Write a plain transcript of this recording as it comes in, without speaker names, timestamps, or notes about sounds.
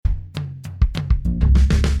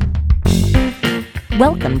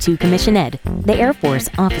Welcome to Commission Ed, the Air Force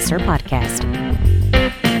Officer Podcast.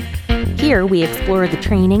 Here we explore the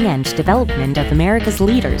training and development of America's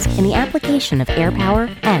leaders in the application of air power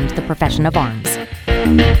and the profession of arms.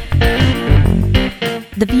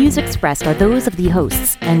 The views expressed are those of the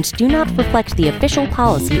hosts and do not reflect the official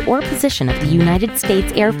policy or position of the United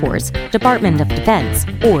States Air Force, Department of Defense,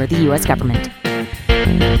 or the U.S. government.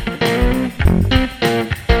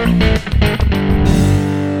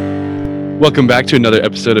 Welcome back to another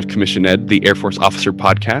episode of Commission Ed, the Air Force Officer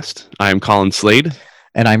Podcast. I am Colin Slade.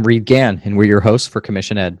 And I'm Reed Gann, and we're your hosts for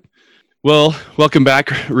Commission Ed. Well, welcome back,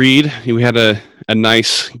 Reed. We had a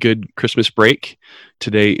nice, good Christmas break.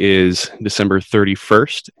 Today is December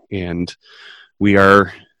 31st, and we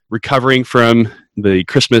are recovering from the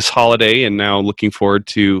Christmas holiday and now looking forward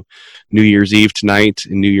to New Year's Eve tonight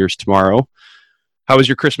and New Year's tomorrow. How was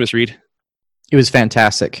your Christmas, Reed? It was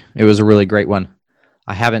fantastic. It was a really great one.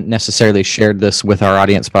 I haven't necessarily shared this with our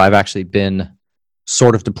audience, but I've actually been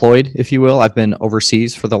sort of deployed, if you will. I've been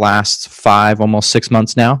overseas for the last 5, almost 6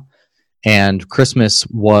 months now. And Christmas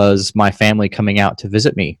was my family coming out to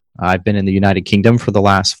visit me. I've been in the United Kingdom for the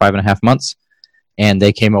last 5.5 months, and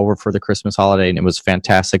they came over for the Christmas holiday, and it was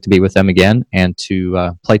fantastic to be with them again and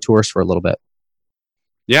to play tours for a little bit.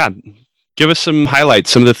 Yeah. Give us some highlights,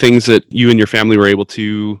 some of the things that you and your family were able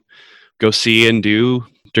to go see and do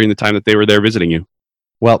during the time that they were there visiting you.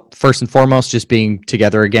 Well, first and foremost, just being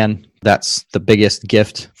together again. That's the biggest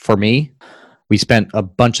gift for me. We spent a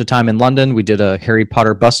bunch of time in London. We did a Harry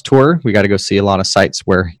Potter bus tour. We got to go see a lot of sites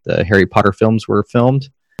where the Harry Potter films were filmed.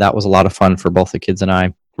 That was a lot of fun for both the kids and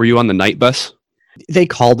I. Were you on the night bus? They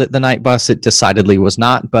called it the night bus. It decidedly was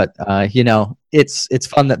not, but it's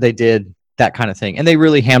fun that they did that kind of thing. And they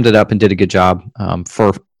really hammed it up and did a good job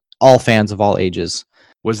for all fans of all ages.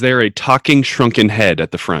 Was there a talking shrunken head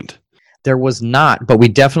at the front? There was not, but we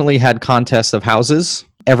definitely had contests of houses.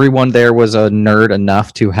 Everyone there was a nerd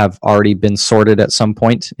enough to have already been sorted at some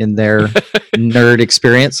point in their nerd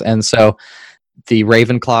experience. And so the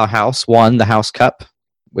Ravenclaw house won the House Cup,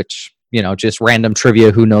 which, just random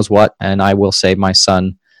trivia, who knows what. And I will say my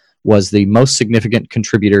son was the most significant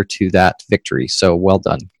contributor to that victory. So well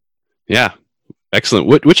done. Yeah. Excellent.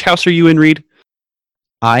 Which house are you in, Reed?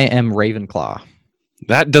 I am Ravenclaw.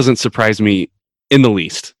 That doesn't surprise me in the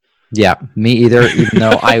least. Yeah, me either, even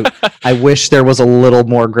though I wish there was a little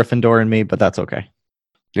more Gryffindor in me, but that's okay.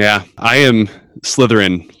 Yeah, I am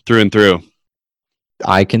Slytherin through and through.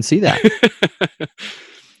 I can see that.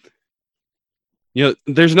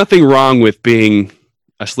 There's nothing wrong with being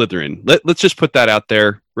a Slytherin. Let's just put that out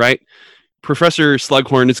there, right? Professor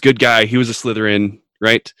Slughorn is a good guy. He was a Slytherin,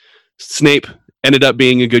 right? Snape ended up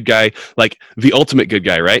being a good guy, like the ultimate good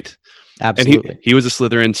guy, right? Absolutely. And he was a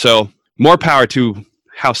Slytherin, so more power to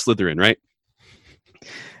House Slytherin, right?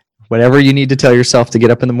 Whatever you need to tell yourself to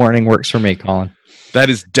get up in the morning works for me, Colin.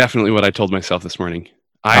 That is definitely what I told myself this morning.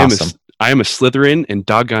 Awesome. I am a Slytherin, and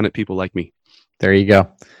doggone it, people like me. There you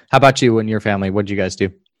go. How about you and your family? What did you guys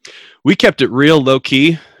do? We kept it real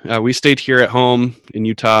low-key. We stayed here at home in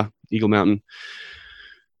Utah, Eagle Mountain.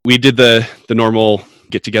 We did the normal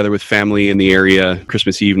get-together with family in the area,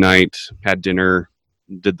 Christmas Eve night, had dinner,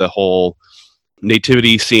 did the whole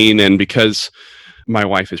nativity scene, and because my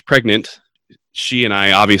wife is pregnant, she and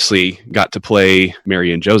I obviously got to play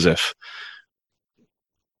Mary and Joseph.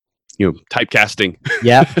 Typecasting.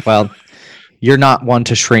 Yeah, well, you're not one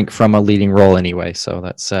to shrink from a leading role anyway, so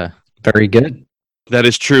that's very good. That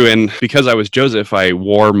is true, and because I was Joseph, I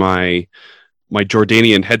wore my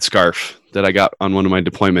Jordanian headscarf that I got on one of my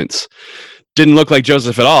deployments. Didn't look like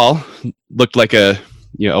Joseph at all. Looked like a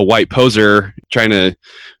white poser trying to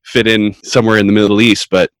fit in somewhere in the Middle East,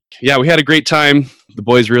 but yeah, we had a great time. The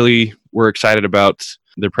boys really were excited about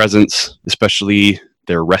their presents, especially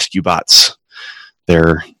their rescue bots.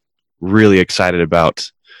 They're really excited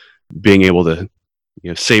about being able to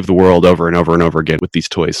save the world over and over and over again with these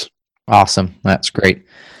toys. Awesome. That's great.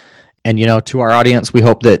 And, to our audience, we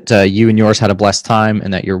hope that you and yours had a blessed time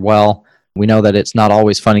and that you're well. We know that it's not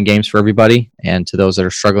always fun and games for everybody. And to those that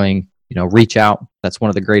are struggling, reach out. That's one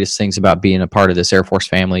of the greatest things about being a part of this Air Force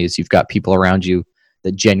family is you've got people around you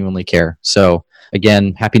that genuinely care. So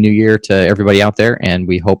again, Happy New Year to everybody out there, and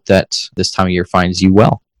we hope that this time of year finds you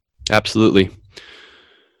well. Absolutely.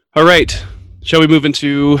 All right. Shall we move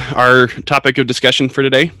into our topic of discussion for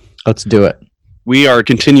today? Let's do it. We are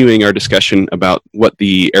continuing our discussion about what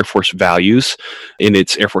the Air Force values in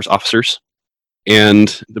its Air Force officers.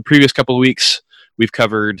 And the previous couple of weeks, we've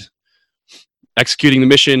covered executing the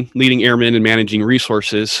mission, leading airmen, and managing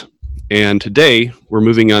resources. And today, we're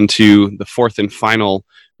moving on to the fourth and final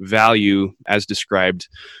value as described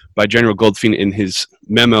by General Goldfein in his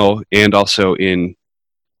memo and also in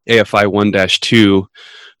AFI 1-2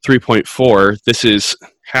 3.4, this is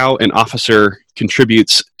how an officer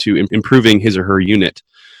contributes to improving his or her unit.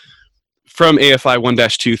 From AFI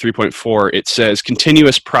 1-2 3.4, it says,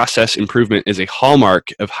 continuous process improvement is a hallmark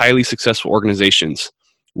of highly successful organizations.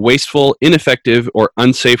 Wasteful, ineffective, or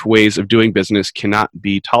unsafe ways of doing business cannot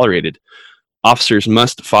be tolerated. Officers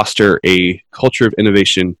must foster a culture of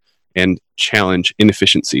innovation and challenge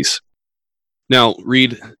inefficiencies. Now,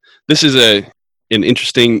 Reed, this is an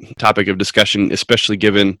interesting topic of discussion, especially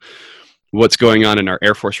given what's going on in our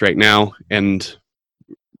Air Force right now, and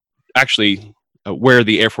actually where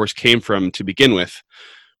the Air Force came from to begin with.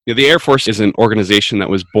 The Air Force is an organization that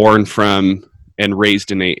was born from and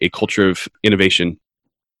raised in a culture of innovation.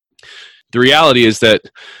 The reality is that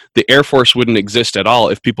the Air Force wouldn't exist at all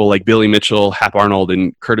if people like Billy Mitchell, Hap Arnold,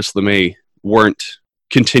 and Curtis LeMay weren't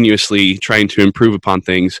continuously trying to improve upon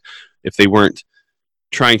things, if they weren't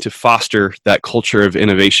trying to foster that culture of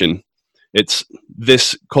innovation. It's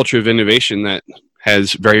this culture of innovation that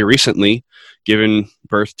has very recently given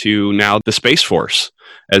birth to now the Space Force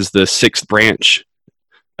as the sixth branch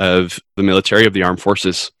of the military, of the armed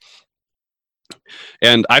forces.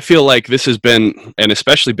 And I feel like this has been an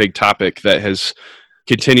especially big topic that has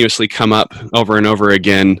continuously come up over and over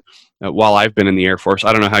again while I've been in the Air Force.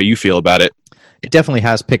 I don't know how you feel about it. It definitely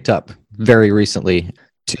has picked up very recently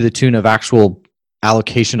to the tune of actual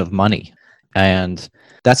allocation of money. And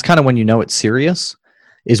that's kind of when you know it's serious,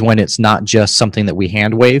 is when it's not just something that we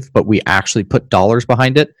hand wave, but we actually put dollars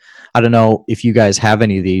behind it. I don't know if you guys have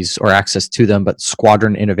any of these or access to them, but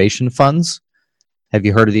Squadron Innovation Funds. Have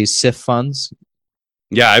you heard of these SIF funds?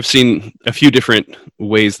 Yeah, I've seen a few different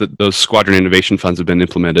ways that those Squadron Innovation Funds have been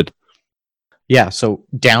implemented. Yeah, so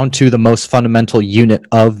down to the most fundamental unit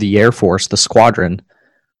of the Air Force, the squadron,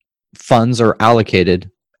 funds are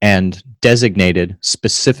allocated and designated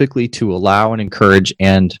specifically to allow and encourage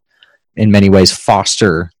and, in many ways,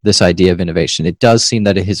 foster this idea of innovation. It does seem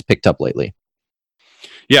that it has picked up lately.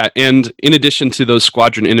 Yeah, and in addition to those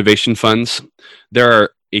Squadron Innovation Funds, there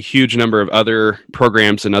are a huge number of other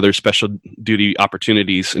programs and other special duty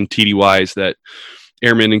opportunities and TDYs that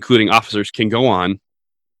airmen, including officers, can go on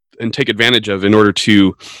and take advantage of in order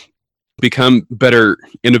to become better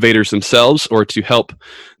innovators themselves or to help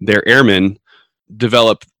their airmen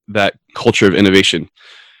develop that culture of innovation.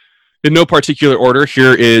 In no particular order,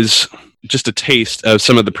 here is just a taste of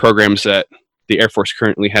some of the programs that the Air Force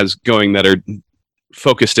currently has going that are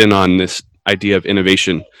focused in on this idea of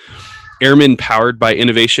innovation. Airmen Powered by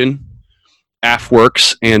Innovation,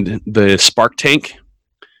 AFWorks and the Spark Tank,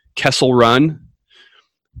 Kessel Run,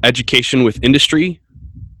 Education with Industry,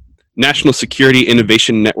 National Security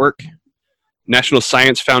Innovation Network, National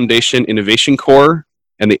Science Foundation Innovation Corps,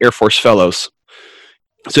 and the Air Force Fellows.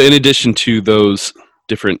 So in addition to those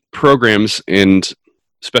different programs and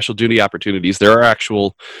special duty opportunities, there are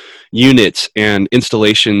actual units and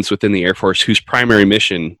installations within the Air Force whose primary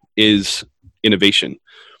mission is innovation.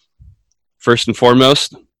 First and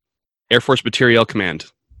foremost, Air Force Materiel Command.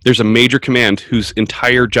 There's a major command whose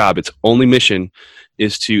entire job, its only mission,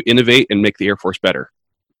 is to innovate and make the Air Force better.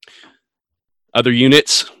 Other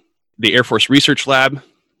units, the Air Force Research Lab,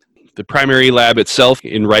 the primary lab itself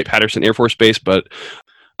in Wright-Patterson Air Force Base, but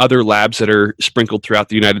other labs that are sprinkled throughout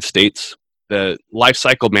the United States, the Life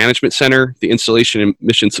Cycle Management Center, the Installation and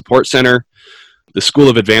Mission Support Center, the School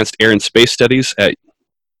of Advanced Air and Space Studies at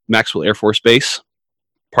Maxwell Air Force Base,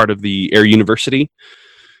 part of the Air University,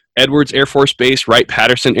 Edwards Air Force Base,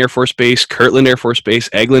 Wright-Patterson Air Force Base, Kirtland Air Force Base,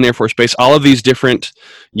 Eglin Air Force Base, all of these different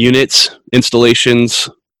units, installations,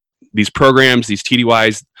 these programs, these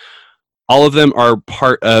TDYs, all of them are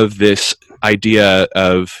part of this idea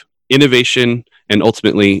of innovation and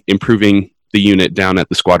ultimately improving the unit down at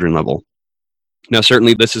the squadron level. Now,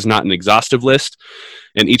 certainly this is not an exhaustive list,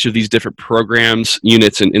 and each of these different programs,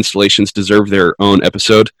 units, and installations deserve their own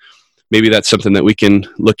episode. Maybe that's something that we can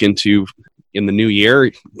look into in the new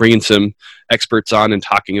year, bringing some experts on and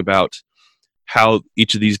talking about how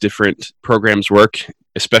each of these different programs work,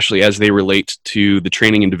 especially as they relate to the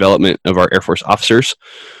training and development of our Air Force officers.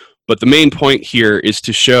 But the main point here is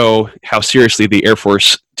to show how seriously the Air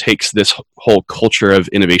Force takes this whole culture of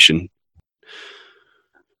innovation.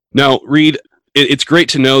 Now, Reed, it's great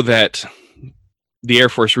to know that the Air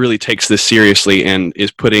Force really takes this seriously and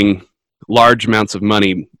is putting large amounts of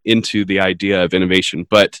money into the idea of innovation.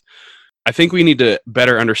 But I think we need to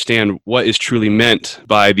better understand what is truly meant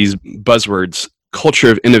by these buzzwords, culture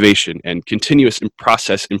of innovation and continuous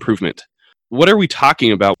process improvement. What are we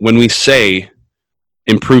talking about when we say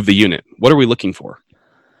improve the unit? What are we looking for?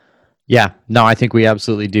 Yeah, no, I think we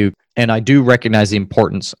absolutely do. And I do recognize the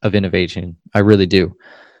importance of innovation. I really do.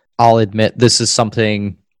 I'll admit this is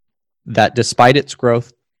something that despite its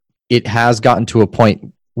growth, it has gotten to a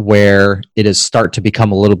point where it has started to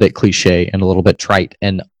become a little bit cliche and a little bit trite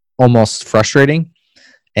and almost frustrating.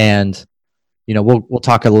 And we'll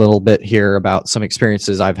talk a little bit here about some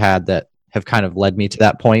experiences I've had that have kind of led me to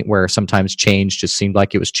that point where sometimes change just seemed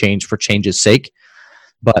like it was change for change's sake.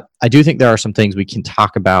 But I do think there are some things we can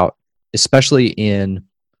talk about, especially in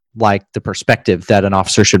like the perspective that an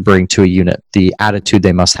officer should bring to a unit, the attitude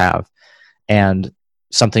they must have. And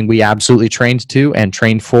something we absolutely trained to and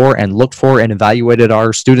trained for and looked for and evaluated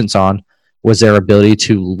our students on was their ability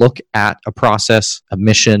to look at a process, a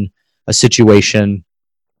mission, a situation,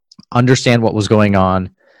 understand what was going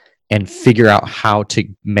on, and figure out how to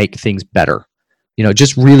make things better.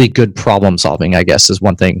 Just really good problem solving, I guess, is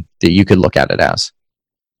one thing that you could look at it as.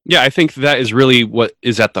 Yeah, I think that is really what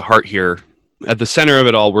is at the heart here. At the center of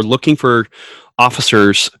it all, we're looking for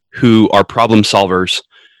officers who are problem solvers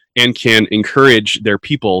and can encourage their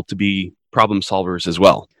people to be problem solvers as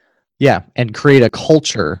well. Yeah, and create a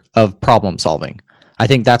culture of problem solving. I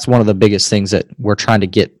think that's one of the biggest things that we're trying to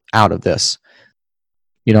get out of this.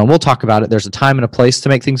 And we'll talk about it. There's a time and a place to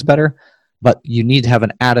make things better, but you need to have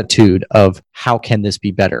an attitude of how can this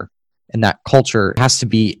be better? And that culture has to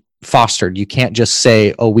be fostered. You can't just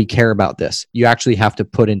say, oh, we care about this. You actually have to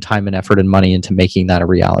put in time and effort and money into making that a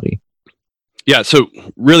reality. Yeah, so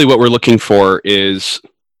really what we're looking for is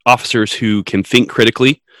officers who can think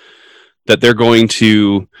critically, that they're going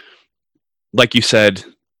to, like you said,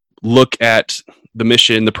 look at the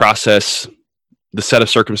mission, the process, the set of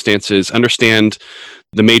circumstances, understand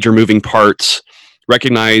the major moving parts,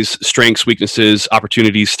 recognize strengths, weaknesses,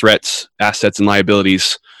 opportunities, threats, assets, and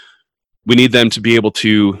liabilities. We need them to be able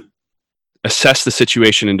to assess the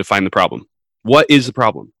situation and define the problem. What is the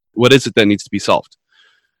problem? What is it that needs to be solved?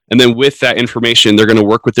 And then with that information, they're going to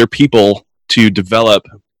work with their people to develop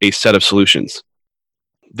a set of solutions.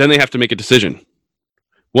 Then they have to make a decision.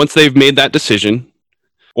 Once they've made that decision,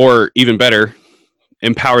 or even better,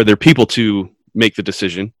 empower their people to make the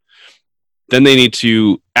decision, then they need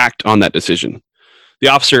to act on that decision. The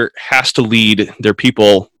officer has to lead their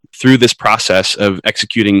people through this process of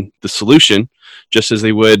executing the solution, just as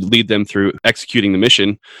they would lead them through executing the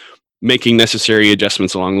mission, making necessary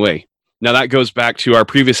adjustments along the way. Now that goes back to our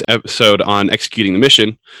previous episode on executing the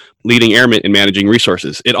mission, leading airmen and managing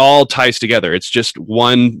resources. It all ties together. It's just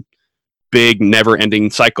one big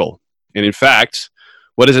never-ending cycle. And in fact,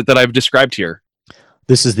 what is it that I've described here?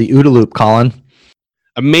 This is the OODA loop, Colin.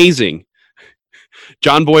 Amazing.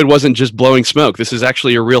 John Boyd wasn't just blowing smoke. This is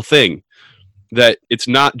actually a real thing. That it's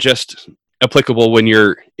not just applicable when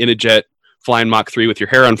you're in a jet flying Mach 3 with your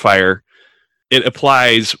hair on fire. It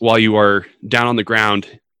applies while you are down on the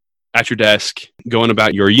ground at your desk, going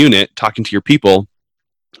about your unit, talking to your people,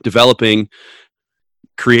 developing,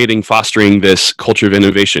 creating, fostering this culture of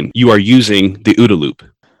innovation. You are using the OODA loop.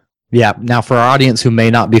 Yeah. Now, for our audience who may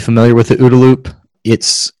not be familiar with the OODA loop,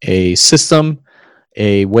 it's a system,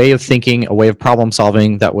 a way of thinking, a way of problem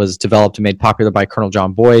solving that was developed and made popular by Colonel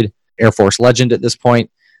John Boyd, Air Force legend at this point,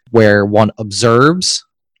 where one observes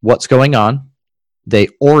what's going on, they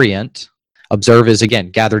orient. Observe is, again,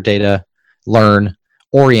 gather data, learn.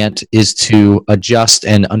 Orient is to adjust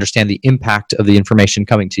and understand the impact of the information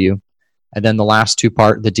coming to you. And then the last two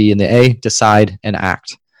part, the D and the A, decide and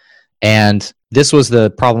act. And this was the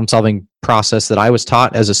problem-solving process that I was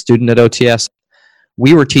taught as a student at OTS.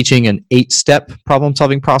 We were teaching an 8-step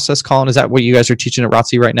problem-solving process. Colin, is that what you guys are teaching at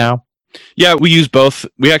ROTC right now? Yeah, we use both.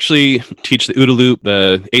 We actually teach the OODA loop,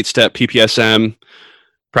 the 8-step PPSM,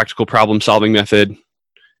 practical problem-solving method,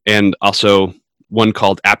 and also one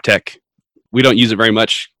called APTEC. We don't use it very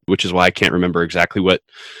much, which is why I can't remember exactly what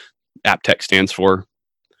APTEC stands for.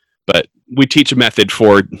 But we teach a method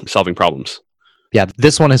for solving problems. Yeah,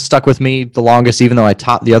 this one has stuck with me the longest, even though I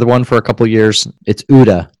taught the other one for a couple of years. It's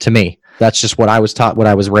OODA to me. That's just what I was taught, what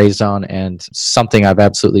I was raised on, and something I've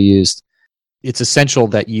absolutely used. It's essential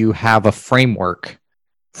that you have a framework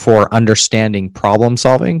for understanding problem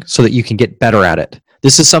solving so that you can get better at it.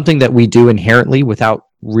 This is something that we do inherently without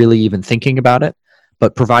really even thinking about it,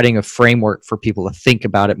 but providing a framework for people to think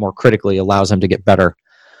about it more critically allows them to get better.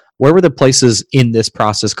 Where were the places in this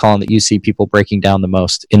process, Colin, that you see people breaking down the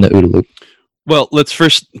most in the OODA loop? Well, let's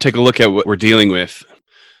first take a look at what we're dealing with.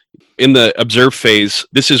 In the observe phase,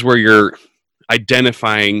 this is where you're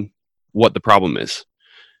identifying what the problem is.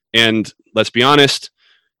 And let's be honest,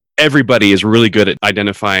 everybody is really good at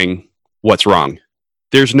identifying what's wrong.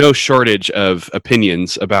 There's no shortage of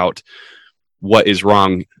opinions about what is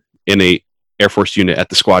wrong in a Air Force unit at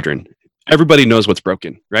the squadron. Everybody knows what's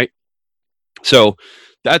broken, right? So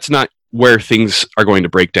that's not where things are going to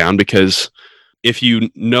break down, because if you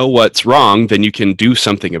know what's wrong, then you can do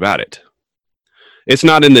something about it. It's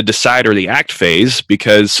not in the decide or the act phase,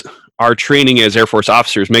 because our training as Air Force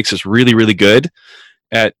officers makes us really, really good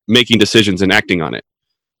at making decisions and acting on it.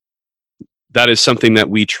 That is something that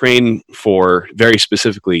we train for very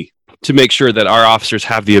specifically, to make sure that our officers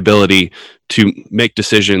have the ability to make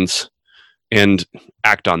decisions and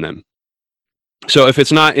act on them. So if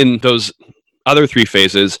it's not in those other three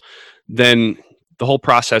phases, then the whole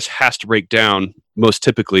process has to break down, most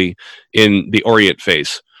typically in the orient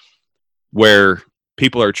phase, where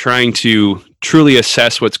people are trying to truly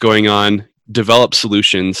assess what's going on, develop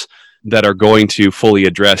solutions that are going to fully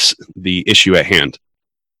address the issue at hand.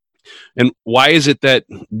 And why is it that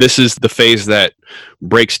this is the phase that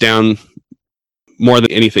breaks down more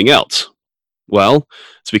than anything else? Well,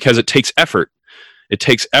 it's because it takes effort. It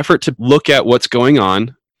takes effort to look at what's going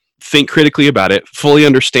on, think critically about it, fully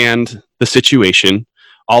understand the situation,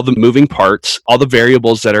 all the moving parts, all the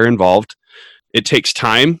variables that are involved. It takes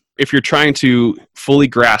time. If you're trying to fully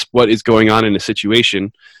grasp what is going on in a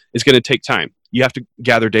situation, it's going to take time. You have to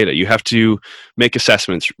gather data. You have to make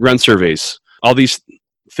assessments, run surveys, all these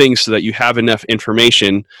things so that you have enough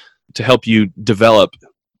information to help you develop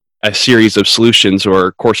a series of solutions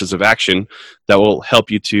or courses of action that will help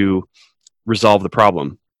you to resolve the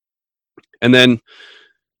problem. And then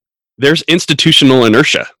there's institutional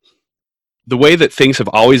inertia. The way that things have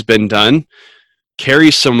always been done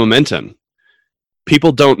carries some momentum.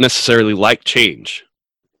 People don't necessarily like change,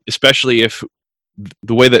 especially if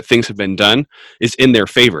the way that things have been done is in their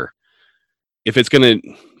favor. If it's going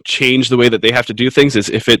to change the way that they have to do things, is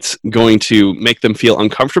if it's going to make them feel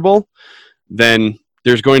uncomfortable, then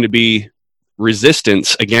there's going to be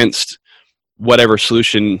resistance against whatever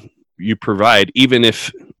solution you provide, even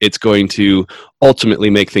if it's going to ultimately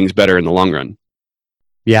make things better in the long run.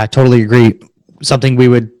 Yeah, I totally agree. Something we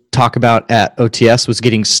would talk about at OTS was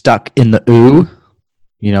getting stuck in the OO.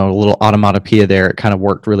 You know, a little automatopoeia there. It kind of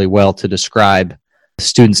worked really well to describe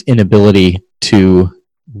students' inability to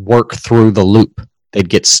work through the loop. They'd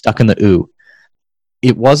get stuck in the OO.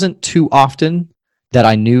 It wasn't too often that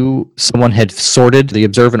I knew someone had sorted the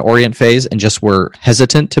observe and orient phase and just were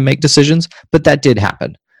hesitant to make decisions, but that did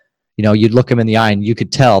happen. You know, you'd look them in the eye and you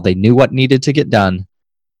could tell they knew what needed to get done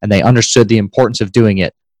and they understood the importance of doing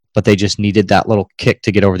it, but they just needed that little kick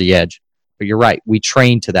to get over the edge. But you're right, we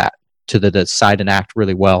train to that, to the decide and act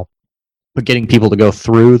really well. But getting people to go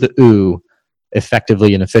through the OO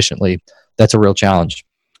effectively and efficiently, that's a real challenge.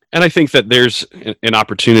 And I think that there's an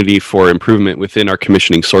opportunity for improvement within our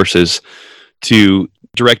commissioning sources to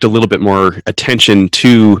direct a little bit more attention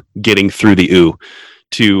to getting through the OO,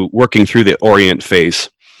 to working through the orient phase.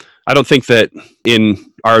 I don't think that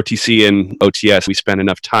in ROTC and OTS we spend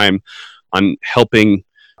enough time on helping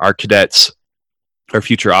our cadets, our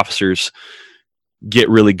future officers, get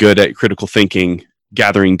really good at critical thinking,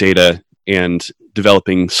 gathering data, and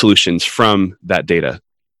developing solutions from that data.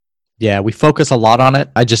 Yeah, we focus a lot on it.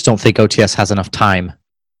 I just don't think OTS has enough time.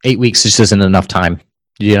 8 weeks just isn't enough time,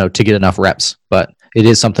 you know, to get enough reps. But it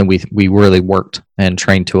is something we really worked and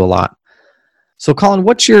trained to a lot. So, Colin,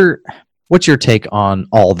 what's your take on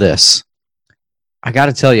all this? I got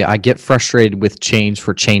to tell you, I get frustrated with change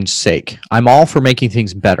for change's sake. I'm all for making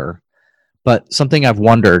things better, but something I've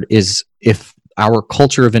wondered is if our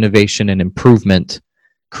culture of innovation and improvement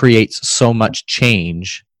creates so much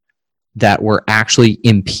change that we're actually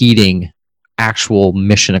impeding actual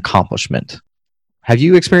mission accomplishment. Have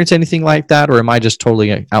you experienced anything like that, or am I just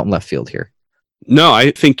totally out in left field here? No,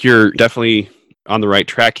 I think you're definitely on the right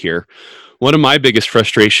track here. One of my biggest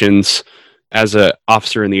frustrations as an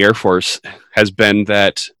officer in the Air Force has been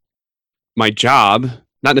that my job,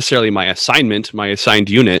 not necessarily my assignment, my assigned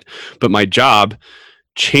unit, but my job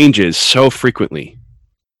changes so frequently.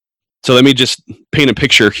 So let me just paint a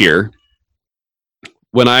picture here.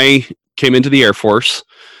 When I came into the Air Force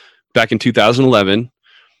back in 2011,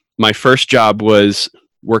 my first job was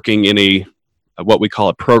working in what we call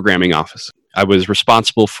a programming office. I was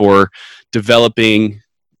responsible for developing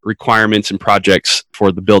requirements and projects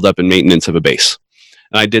for the buildup and maintenance of a base.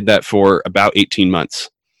 And I did that for about 18 months.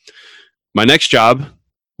 My next job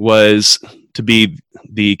was to be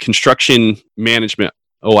the construction management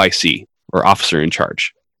OIC, or officer in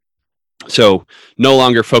charge. So no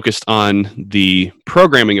longer focused on the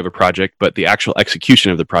programming of a project, but the actual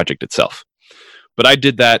execution of the project itself. But I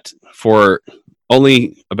did that for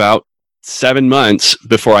only about 7 months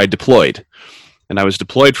before I deployed. And I was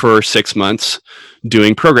deployed for 6 months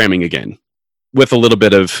doing programming again, with a little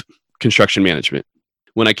bit of construction management.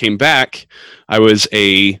 When I came back, I was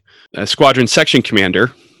a squadron section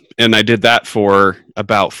commander, and I did that for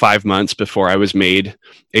about 5 months before I was made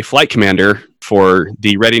a flight commander for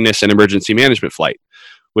the readiness and emergency management flight,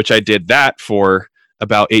 which I did that for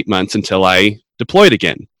about 8 months until I deployed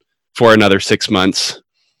again for another 6 months,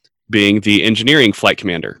 being the engineering flight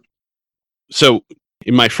commander. So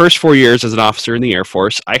in my first 4 years as an officer in the Air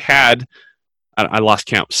Force, I lost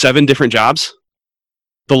count, 7 different jobs.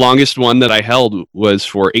 The longest one that I held was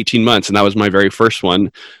for 18 months, and that was my very first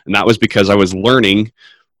one. And that was because I was learning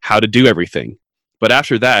how to do everything. But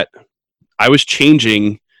after that, I was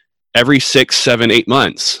changing every 6, 7, 8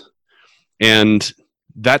 months. And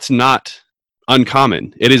that's not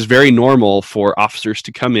uncommon. It is very normal for officers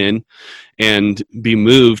to come in and be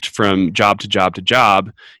moved from job to job to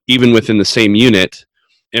job, even within the same unit.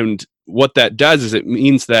 And what that does is it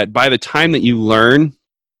means that by the time that you learn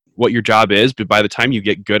what your job is, but by the time you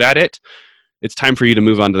get good at it, it's time for you to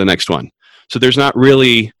move on to the next one. So there's not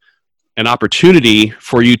really an opportunity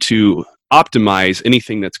for you to optimize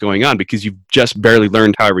anything that's going on because you've just barely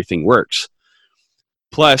learned how everything works.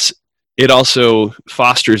 Plus, it also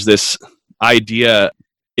fosters this idea,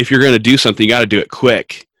 if you're going to do something, you got to do it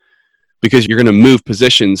quick because you're going to move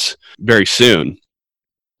positions very soon.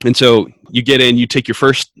 And so you get in, you take your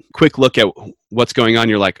first quick look at what's going on.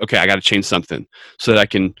 You're like, okay, I got to change something so that I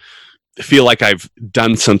can feel like I've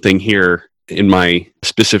done something here in my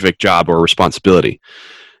specific job or responsibility.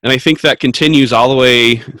 And I think that continues all the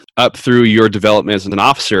way up through your development as an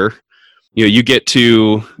officer. You know, you get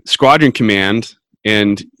to squadron command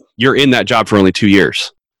and you're in that job for only 2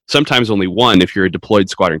 years, sometimes only 1 if you're a deployed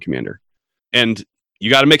squadron commander. And you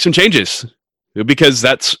got to make some changes because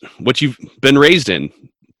that's what you've been raised in.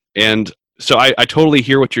 And so I totally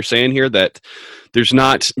hear what you're saying here, that there's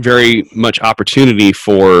not very much opportunity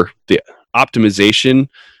for the optimization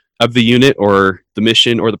of the unit or the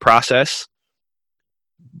mission or the process.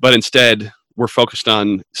 But instead, we're focused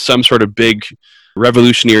on some sort of big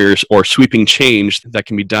revolutionary or sweeping change that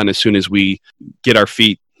can be done as soon as we get our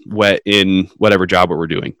feet wet in whatever job we're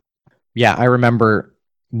doing. Yeah, I remember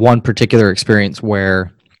one particular experience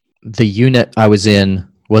where the unit I was in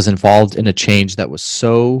was involved in a change that was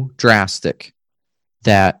so drastic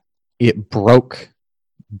that it broke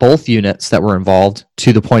both units that were involved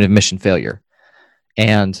to the point of mission failure.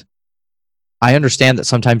 And I understand that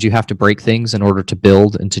sometimes you have to break things in order to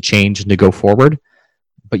build and to change and to go forward,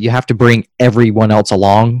 but you have to bring everyone else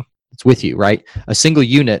along. It's with you, right? A single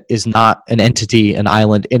unit is not an entity, an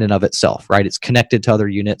island in and of itself, right? It's connected to other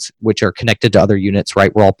units, which are connected to other units,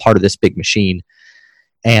 right? We're all part of this big machine.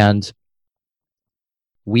 And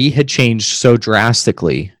we had changed so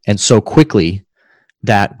drastically and so quickly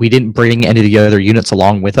that we didn't bring any of the other units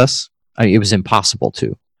along with us. I mean, it was impossible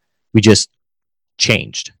to. We just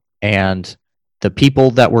changed. And the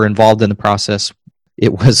people that were involved in the process,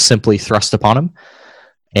 it was simply thrust upon them.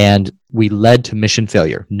 And we led to mission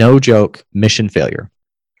failure. No joke, mission failure.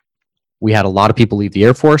 We had a lot of people leave the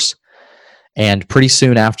Air Force. And pretty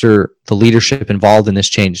soon after the leadership involved in this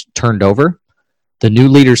change turned over, the new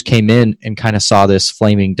leaders came in and kind of saw this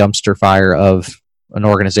flaming dumpster fire of an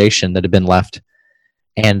organization that had been left.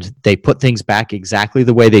 And they put things back exactly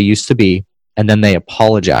the way they used to be. And then they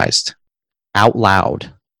apologized out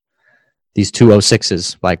loud. These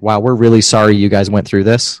 206s, like, wow, we're really sorry you guys went through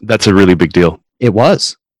this. That's a really big deal. It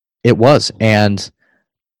was. And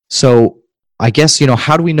so I guess,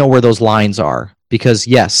 how do we know where those lines are? Because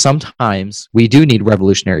yes, sometimes we do need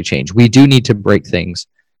revolutionary change. We do need to break things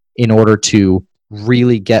in order to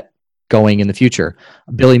really get going in the future.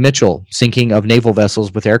 Billy Mitchell, sinking of naval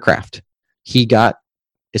vessels with aircraft. He got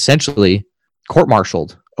essentially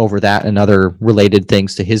court-martialed over that and other related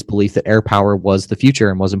things to his belief that air power was the future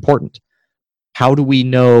and was important. How do we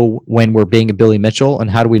know when we're being a Billy Mitchell, and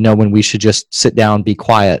how do we know when we should just sit down, be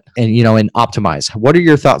quiet, and and optimize? What are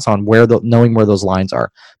your thoughts on knowing where those lines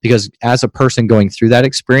are? Because as a person going through that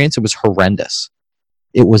experience, it was horrendous.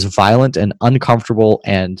 It was violent and uncomfortable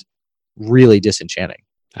and really disenchanting.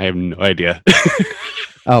 I have no idea.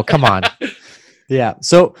 Oh, come on. Yeah.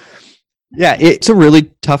 So, yeah, it's a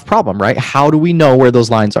really tough problem, right? How do we know where those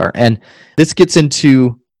lines are? And this gets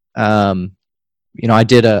into, I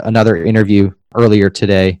did another interview earlier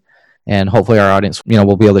today, and hopefully our audience,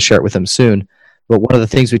 will be able to share it with them soon. But one of the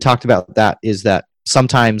things we talked about that is that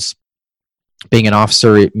sometimes being an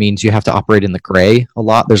officer, it means you have to operate in the gray a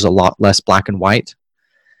lot. There's a lot less black and white.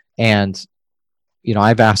 And,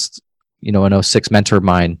 I've asked, an 06 mentor of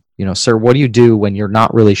mine, sir, what do you do when you're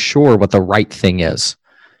not really sure what the right thing is?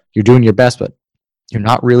 You're doing your best, but you're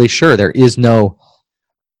not really sure. There is no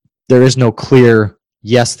clear,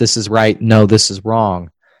 yes, this is right. No, this is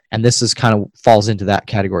wrong. And this is kind of falls into that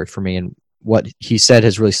category for me. And what he said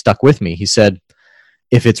has really stuck with me. He said,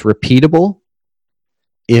 if it's repeatable,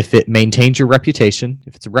 if it maintains your reputation,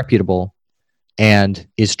 if it's reputable, and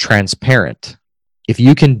is transparent. If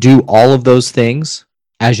you can do all of those things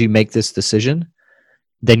as you make this decision,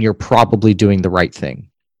 then you're probably doing the right thing.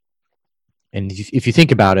 And if you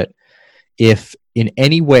think about it, if in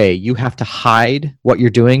any way you have to hide what you're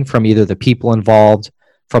doing from either the people involved,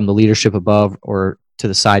 from the leadership above, or to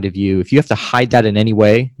the side of you, if you have to hide that in any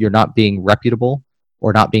way, you're not being reputable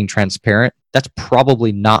or not being transparent, that's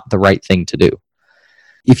probably not the right thing to do.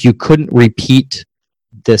 If you couldn't repeat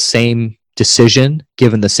the same decision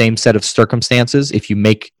given the same set of circumstances, if you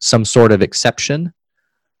make some sort of exception,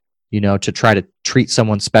 to try to treat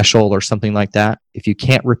someone special or something like that, if you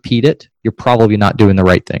can't repeat it, you're probably not doing the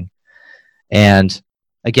right thing. And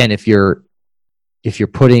again, if you're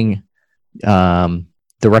putting the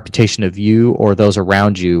reputation of you or those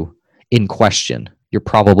around you in question, you're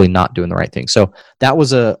probably not doing the right thing. So that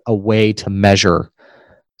was a way to measure.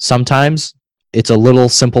 Sometimes it's a little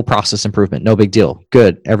simple process improvement. No big deal.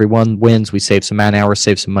 Good. Everyone wins. We save some man hours,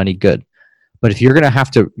 save some money. Good. But if you're going to have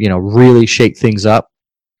to, really shake things up,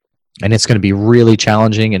 and it's going to be really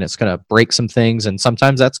challenging, and it's going to break some things, and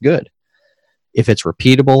sometimes that's good. If it's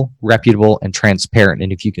repeatable, reputable, and transparent,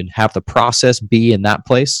 and if you can have the process be in that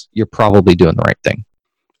place, you're probably doing the right thing.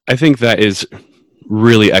 I think that is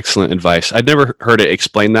really excellent advice. I'd never heard it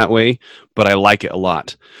explained that way, but I like it a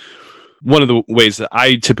lot. One of the ways that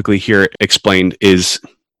I typically hear it explained is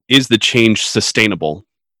the change sustainable?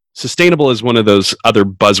 Sustainable is one of those other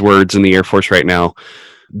buzzwords in the Air Force right now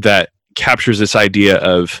that captures this idea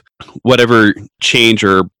of whatever change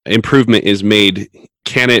or improvement is made,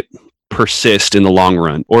 can it persist in the long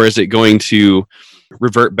run? Or is it going to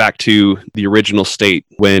revert back to the original state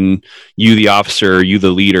when you, the officer, you,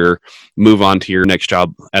 the leader, move on to your next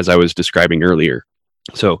job, as I was describing earlier?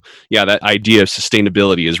 So, yeah, that idea of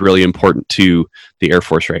sustainability is really important to the Air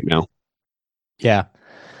Force right now. Yeah.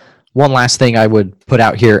 One last thing I would put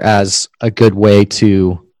out here as a good way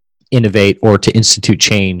to innovate or to institute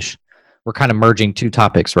change. We're kind of merging two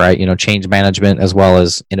topics, right? Change management as well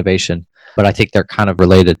as innovation, but I think they're kind of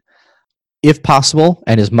related. If possible,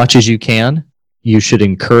 and as much as you can, you should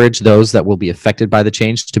encourage those that will be affected by the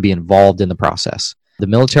change to be involved in the process. The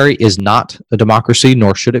military is not a democracy,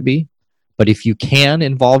 nor should it be. But if you can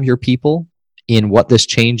involve your people in what this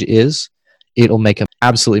change is, it'll make an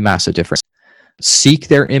absolutely massive difference. Seek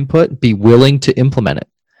their input, be willing to implement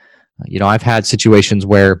it. I've had situations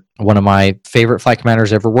where one of my favorite flight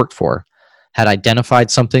commanders ever worked for had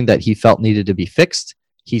identified something that he felt needed to be fixed.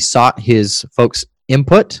 He sought his folks'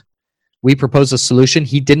 input. We proposed a solution.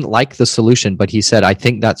 He didn't like the solution, but he said, I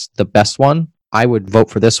think that's the best one. I would vote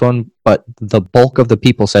for this one. But the bulk of the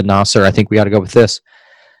people said, nah, sir, I think we got to go with this.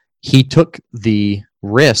 He took the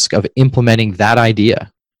risk of implementing that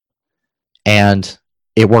idea, and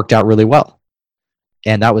it worked out really well.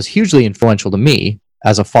 And that was hugely influential to me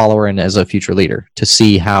as a follower and as a future leader, to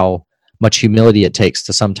see how much humility it takes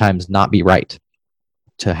to sometimes not be right,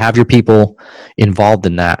 to have your people involved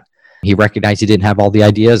in that. He recognized he didn't have all the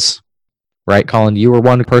ideas, right, Colin? You were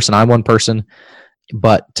one person, I'm one person,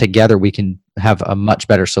 but together we can have a much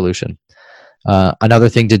better solution. Another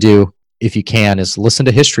thing to do, if you can, is listen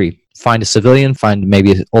to history. Find a civilian, find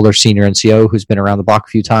maybe an older senior NCO who's been around the block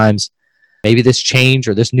a few times. Maybe this change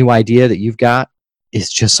or this new idea that you've got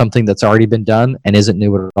is just something that's already been done and isn't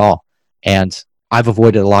new at all. And I've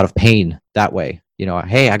avoided a lot of pain that way.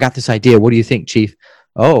 Hey, I got this idea. What do you think, Chief?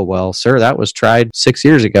 Oh, well, sir, that was tried 6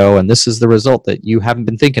 years ago, and this is the result that you haven't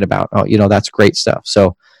been thinking about. Oh, that's great stuff.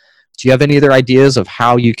 So do you have any other ideas of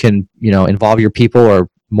how you can, involve your people or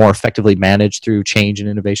more effectively manage through change and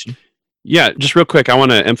innovation? Yeah, just real quick, I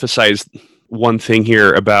want to emphasize one thing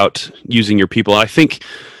here about using your people. I think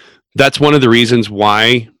that's one of the reasons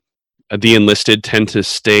why the enlisted tend to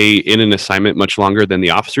stay in an assignment much longer than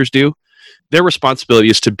the officers do. Their responsibility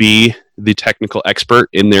is to be the technical expert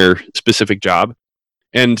in their specific job.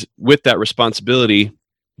 And with that responsibility,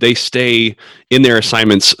 they stay in their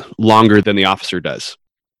assignments longer than the officer does.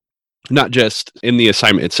 Not just in the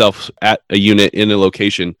assignment itself at a unit in a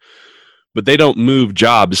location, but they don't move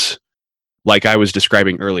jobs like I was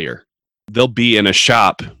describing earlier. They'll be in a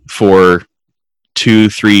shop for 2,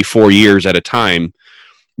 3, 4 years at a time,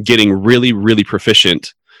 getting really, really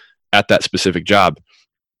proficient at that specific job.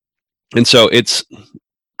 And so it's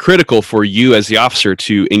critical for you as the officer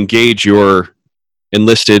to engage your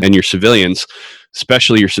enlisted and your civilians,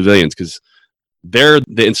 especially your civilians, because they're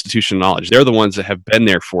the institutional knowledge. They're the ones that have been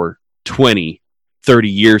there for 20, 30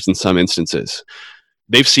 years in some instances.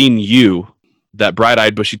 They've seen you, that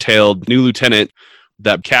bright-eyed, bushy-tailed new lieutenant,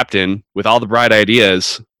 that captain with all the bright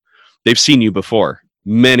ideas. They've seen you before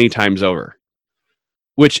many times over,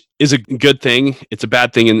 which is a good thing. It's a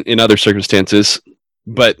bad thing in other circumstances,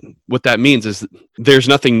 But what that means is there's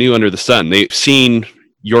nothing new under the sun. They've seen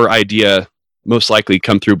your idea most likely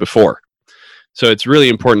come through before. So it's really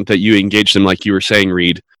important that you engage them, like you were saying,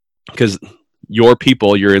 Reed, because your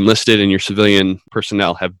people, your enlisted and your civilian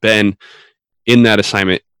personnel, have been in that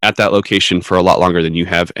assignment at that location for a lot longer than you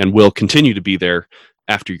have, and will continue to be there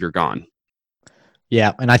after you're gone.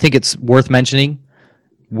 Yeah, and I think it's worth mentioning,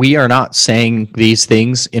 we are not saying these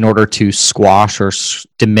things in order to squash or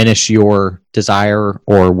diminish your desire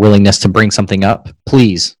or willingness to bring something up.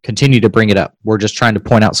 Please continue to bring it up. We're just trying to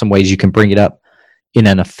point out some ways you can bring it up in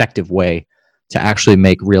an effective way to actually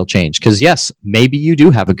make real change. Because yes, maybe you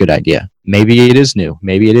do have a good idea. Maybe it is new.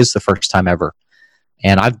 Maybe it is the first time ever.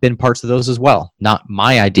 And I've been parts of those as well. Not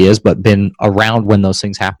my ideas, but been around when those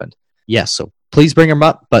things happened. Yes, so please bring them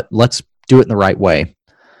up, but let's do it in the right way.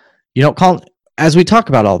 You know, Colin, as we talk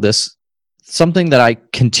about all this, something that I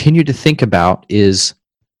continue to think about is,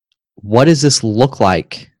 what does this look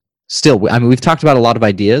like still? I mean, we've talked about a lot of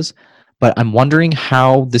ideas, but I'm wondering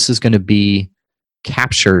how this is going to be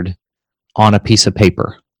captured on a piece of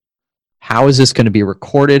paper. How is this going to be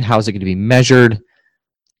recorded? How is it going to be measured?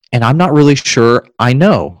 And I'm not really sure I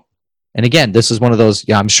know. And again, this is one of those,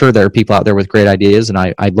 I'm sure there are people out there with great ideas, and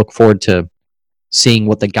I look forward to seeing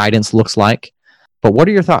what the guidance looks like. But what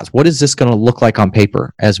are your thoughts? What is this going to look like on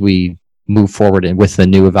paper as we move forward and with the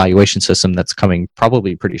new evaluation system that's coming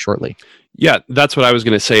probably pretty shortly? Yeah, that's what I was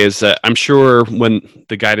going to say, is that I'm sure when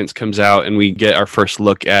the guidance comes out and we get our first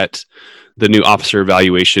look at the new officer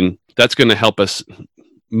evaluation, that's going to help us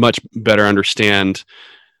much better understand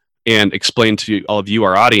and explain to all of you,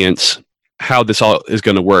 our audience, how this all is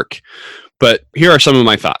going to work. But here are some of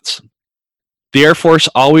my thoughts. The Air Force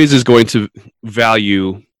always is going to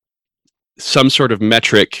value some sort of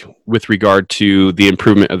metric with regard to the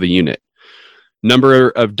improvement of the unit. Number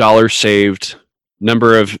of dollars saved,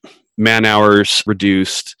 number of man hours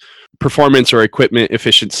reduced, performance or equipment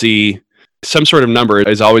efficiency. Some sort of number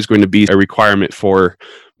is always going to be a requirement for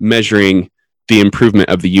measuring the improvement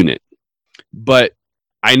of the unit. But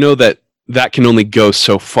I know that that can only go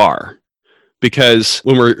so far, because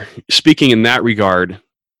when we're speaking in that regard,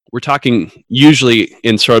 we're talking usually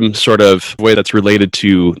in some sort of way that's related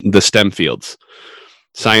to the STEM fields: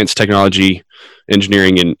 science, technology,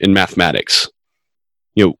 engineering, and mathematics.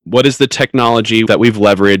 You know, what is the technology that we've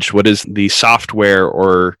leveraged? What is the software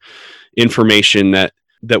or information that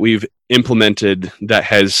we've implemented that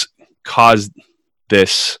has caused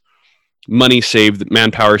this money saved,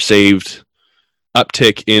 manpower saved,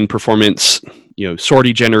 uptick in performance, you know,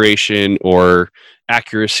 sortie generation or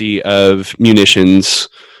accuracy of munitions,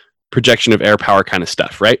 projection of air power kind of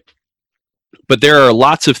stuff, right? But there are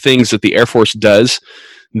lots of things that the Air Force does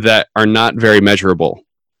that are not very measurable,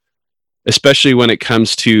 especially when it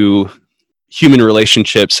comes to human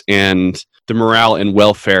relationships and the morale and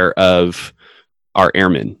welfare of our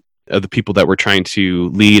airmen, of the people that we're trying to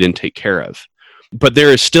lead and take care of. But there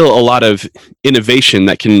is still a lot of innovation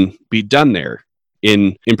that can be done there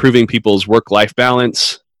in improving people's work-life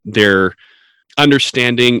balance, their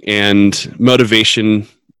understanding and motivation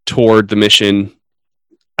toward the mission.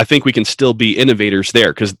 I think we can still be innovators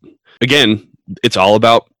there, because, again, it's all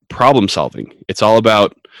about problem solving. It's all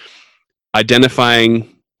about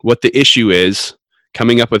identifying what the issue is,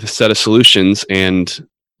 coming up with a set of solutions, and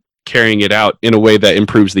carrying it out in a way that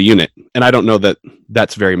improves the unit. And I don't know that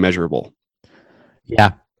that's very measurable.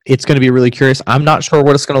 Yeah, it's going to be really curious. I'm not sure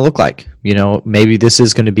what it's going to look like. You know, maybe this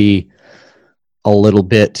is going to be a little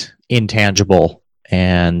bit intangible,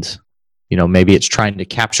 and, you know, maybe it's trying to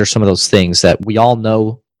capture some of those things that we all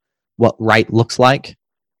know what right looks like.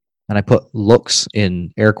 And I put looks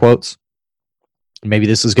in air quotes. Maybe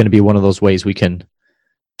this is going to be one of those ways we can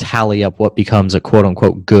tally up what becomes a quote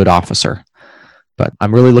unquote good officer. But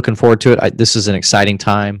I'm really looking forward to it. This is an exciting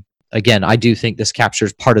time. Again, I do think this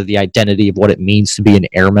captures part of the identity of what it means to be an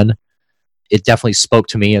airman. It definitely spoke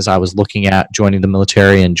to me as I was looking at joining the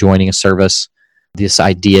military and joining a service. This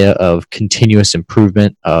idea of continuous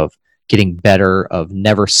improvement, of getting better, of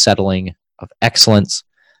never settling, of excellence,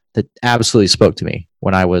 that absolutely spoke to me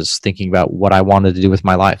when I was thinking about what I wanted to do with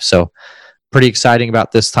my life. So pretty exciting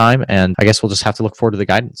about this time, and I guess we'll just have to look forward to the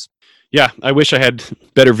guidance. Yeah, I wish I had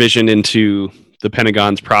better vision into the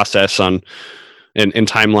Pentagon's process on and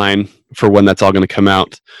timeline for when that's all going to come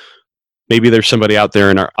out. Maybe there's somebody out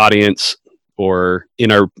there in our audience or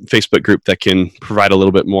in our Facebook group that can provide a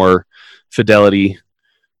little bit more fidelity, a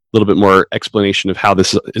little bit more explanation of how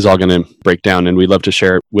this is all going to break down, and we'd love to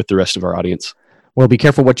share it with the rest of our audience. Well, be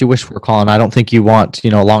careful what you wish for, Colin. I don't think you want,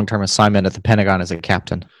 a long-term assignment at the Pentagon as a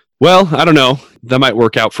captain. Well, I don't know. That might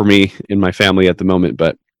work out for me and my family at the moment,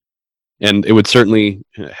 but And it would certainly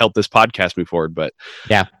help this podcast move forward. But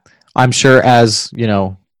yeah, I'm sure as,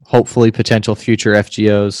 hopefully potential future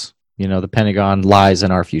FGOs, the Pentagon lies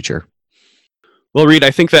in our future. Well, Reed,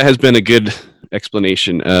 I think that has been a good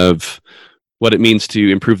explanation of what it means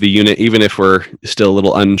to improve the unit, even if we're still a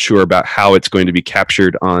little unsure about how it's going to be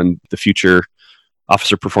captured on the future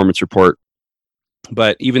officer performance report.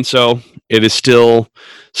 But even so, it is still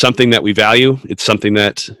something that we value. It's something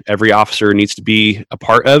that every officer needs to be a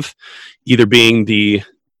part of, either being the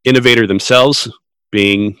innovator themselves,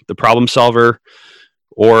 being the problem solver,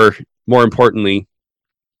 or more importantly,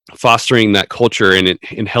 fostering that culture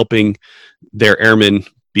in helping their airmen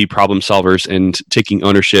be problem solvers and taking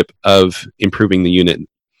ownership of improving the unit.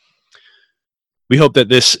 We hope that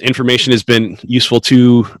this information has been useful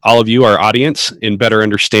to all of you, our audience, in better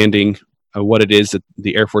understanding what it is that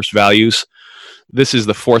the Air Force values. This is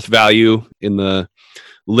the fourth value in the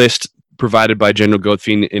list provided by General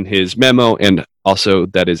Goldfein in his memo, and also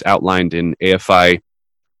that is outlined in AFI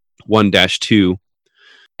 1-2.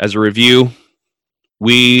 As a review,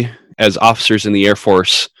 we as officers in the Air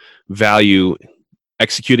Force value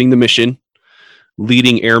executing the mission,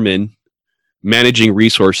 leading airmen, managing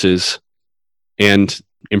resources, and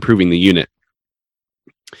improving the unit.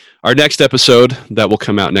 Our next episode that will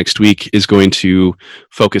come out next week is going to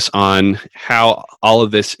focus on how all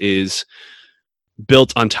of this is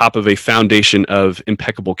built on top of a foundation of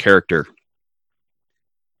impeccable character.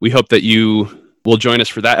 We hope that you will join us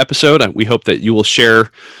for that episode. We hope that you will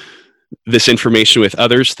share this information with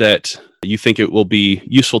others that you think it will be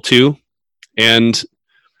useful to. And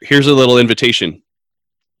here's a little invitation.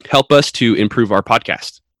 Help us to improve our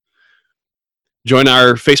podcast. Join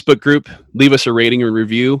our Facebook group, leave us a rating and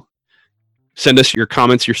review. Send us your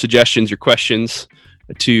comments, your suggestions, your questions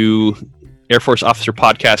to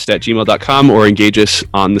airforceofficerpodcast@gmail.com or engage us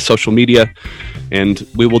on the social media. And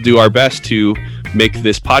we will do our best to make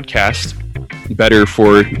this podcast better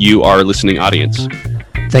for you, our listening audience.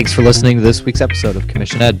 Thanks for listening to this week's episode of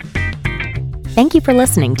Commission Ed. Thank you for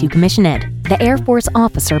listening to Commission Ed, the Air Force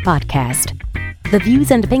Officer Podcast. The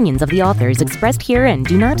views and opinions of the authors expressed herein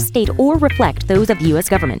do not state or reflect those of the U.S.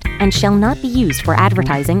 government and shall not be used for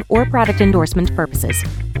advertising or product endorsement purposes.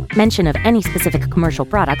 Mention of any specific commercial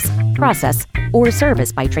products, process, or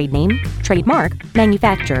service by trade name, trademark,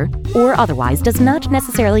 manufacturer, or otherwise does not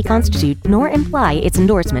necessarily constitute nor imply its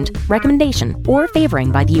endorsement, recommendation, or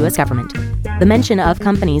favoring by the U.S. government. The mention of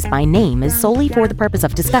companies by name is solely for the purpose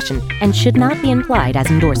of discussion and should not be implied as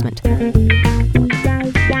endorsement.